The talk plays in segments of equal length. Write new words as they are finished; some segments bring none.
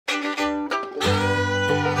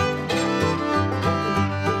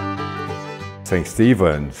St.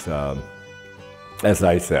 Stephen's, as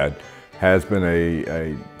I said, has been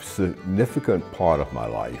a significant part of my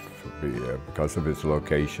life because of its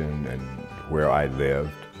location and where I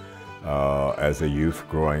lived. As a youth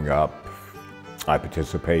growing up, I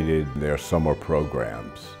participated in their summer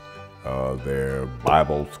programs, their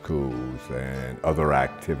Bible schools, and other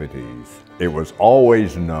activities. It was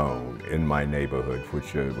always known in my neighborhood,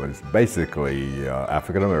 which was basically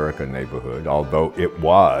African-American neighborhood, although it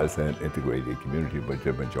was an integrated community, but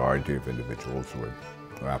the majority of individuals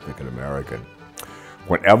were African-American.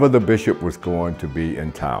 Whenever the bishop was going to be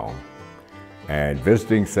in town and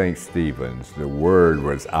visiting St. Stephen's, the word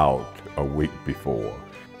was out a week before,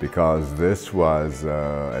 because this was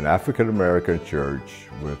an African-American church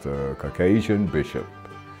with a Caucasian bishop,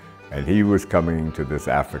 and he was coming to this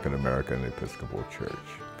African-American Episcopal Church.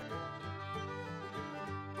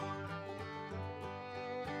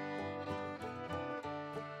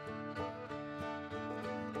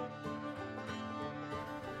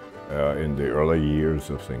 In the early years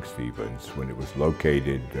of St. Stephen's, when it was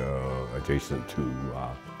located adjacent to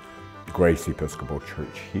Grace Episcopal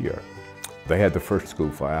Church here, they had the first school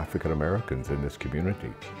for African Americans in this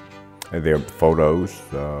community. And there are photos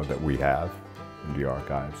that we have in the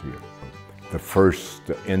archives here. The first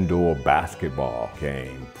indoor basketball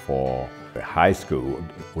game for the high school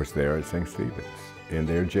was there at St. Stephen's in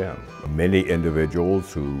their gym. Many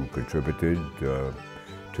individuals who contributed to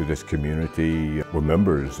this community were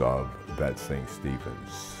members of that St.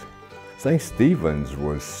 Stephen's. St. Stephen's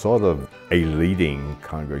was sort of a leading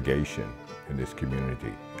congregation in this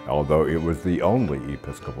community, although it was the only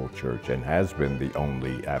Episcopal church and has been the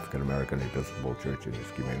only African-American Episcopal church in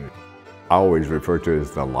this community. I always refer to it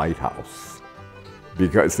as the lighthouse,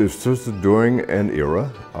 because this was during an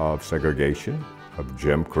era of segregation, of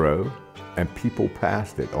Jim Crow, and people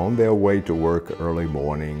passed it on their way to work early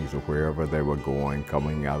mornings or wherever they were going,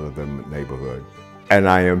 coming out of the neighborhood. And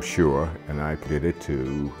I am sure, and I did it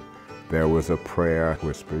too, there was a prayer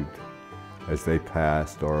whispered as they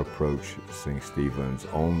passed or approached St. Stephen's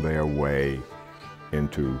on their way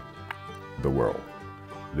into the world,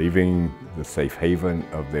 leaving the safe haven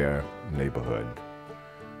of their neighborhood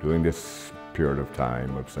during this period of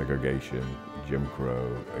time of segregation, Jim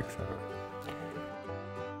Crow, etc.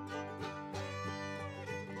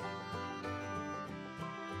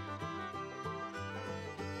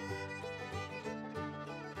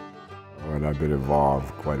 And I've been involved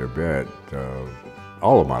quite a bit,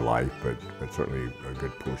 all of my life, but certainly a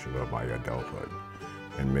good portion of my adulthood,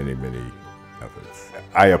 in many, many efforts.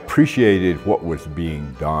 I appreciated what was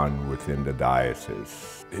being done within the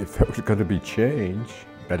diocese. If there was going to be change,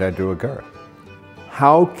 that had to occur.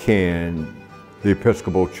 How can the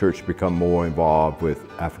Episcopal Church become more involved with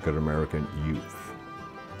African American youth?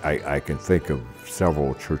 I can think of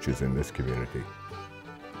several churches in this community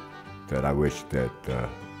that I wish that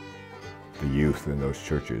the youth in those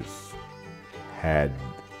churches had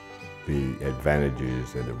the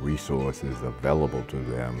advantages and the resources available to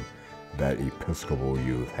them that Episcopal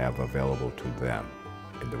youth have available to them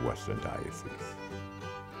in the Western Diocese.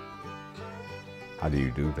 How do you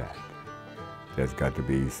do that? There's got to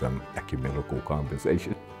be some ecumenical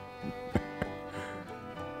conversation.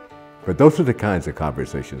 But those are the kinds of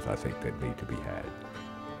conversations I think that need to be had.